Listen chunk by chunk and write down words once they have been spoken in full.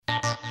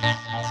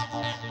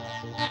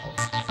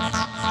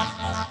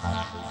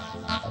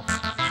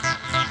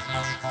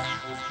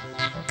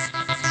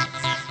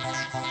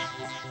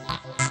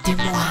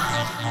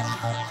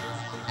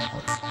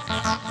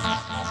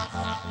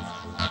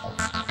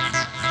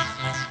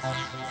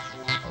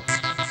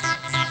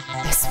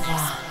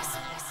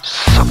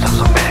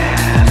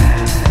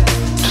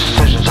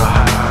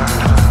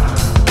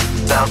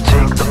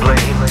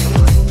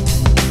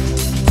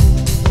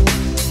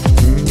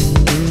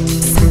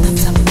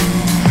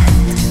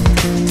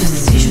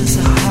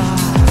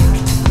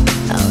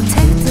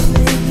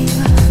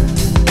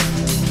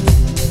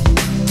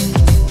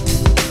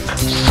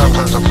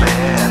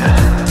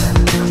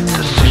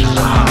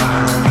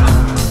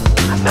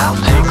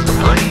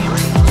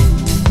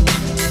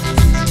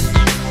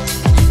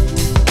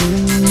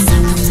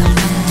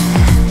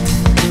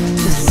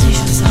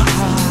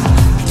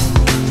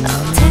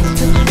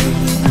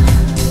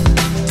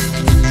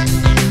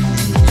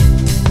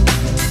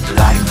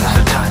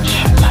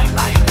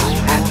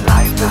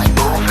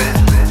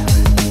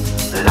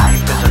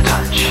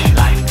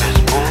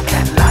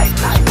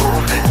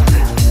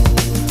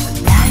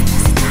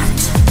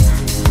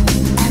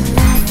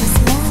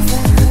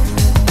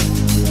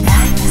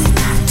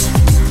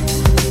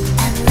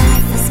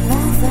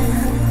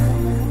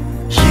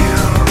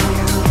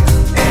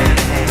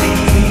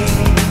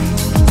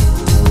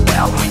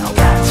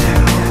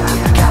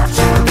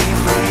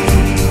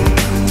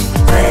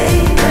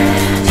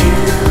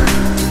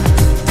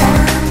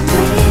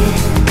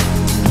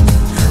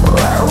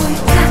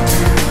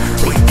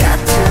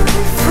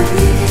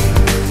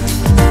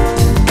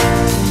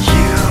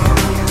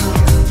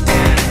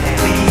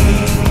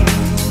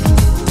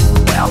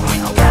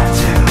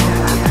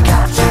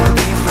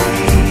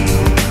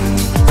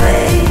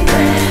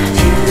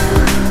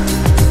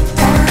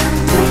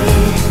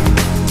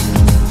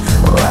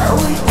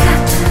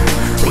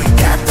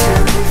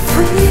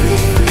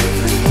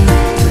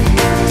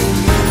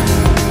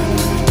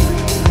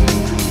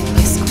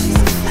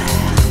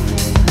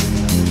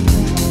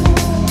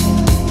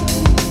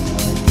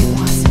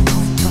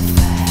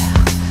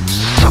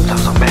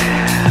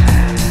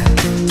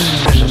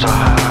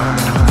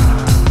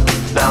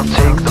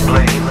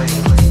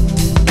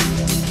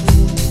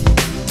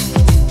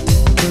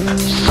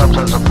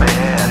Sometimes I'm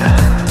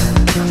bad,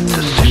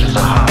 decisions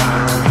are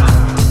hard.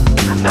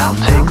 Now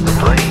take the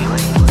blame.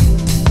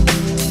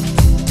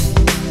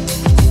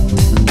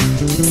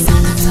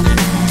 Sometimes I'm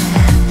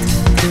mad,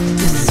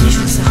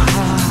 decisions are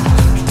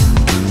hard.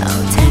 Now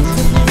take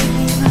the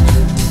blame.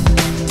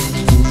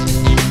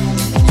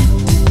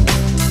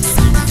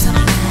 Sometimes I'm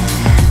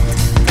mad,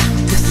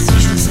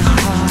 decisions are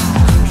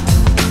hard.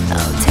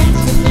 Now take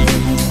the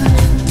blame.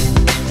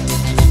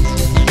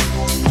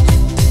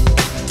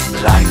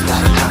 Life is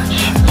a touch,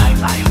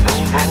 life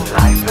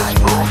is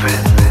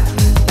moving.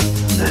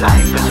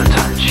 Life is a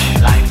touch,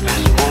 life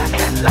is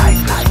moving,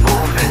 life is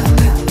moving.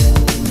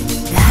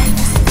 Life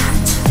is a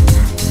touch,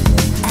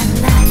 and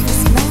life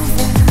is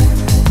moving.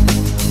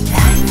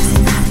 Life is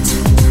a touch,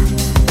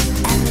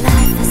 and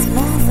life is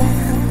moving.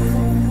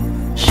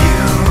 You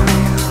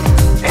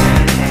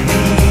and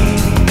me.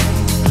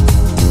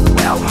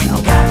 Well, we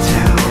got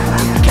to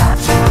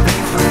be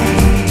free.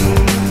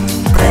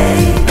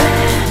 Baby,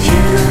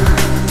 you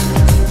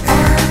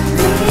and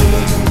me.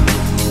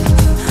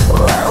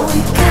 Well, we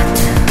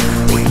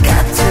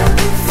got to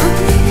be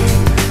free.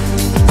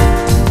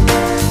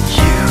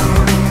 You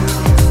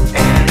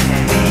and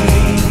me.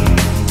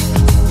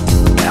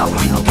 Well,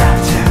 we got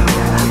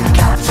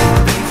to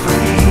be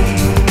free.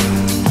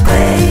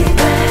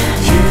 Baby,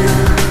 you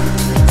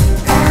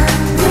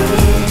and me.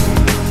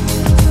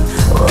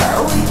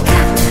 Well,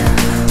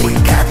 we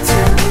got to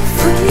be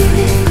free.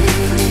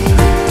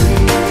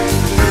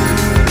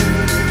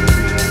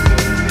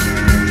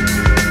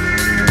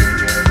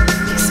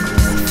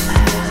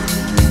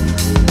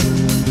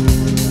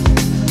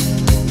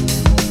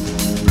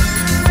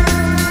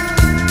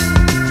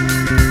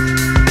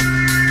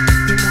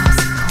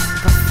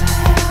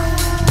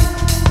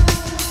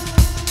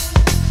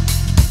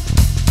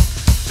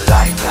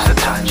 Life is a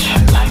touch.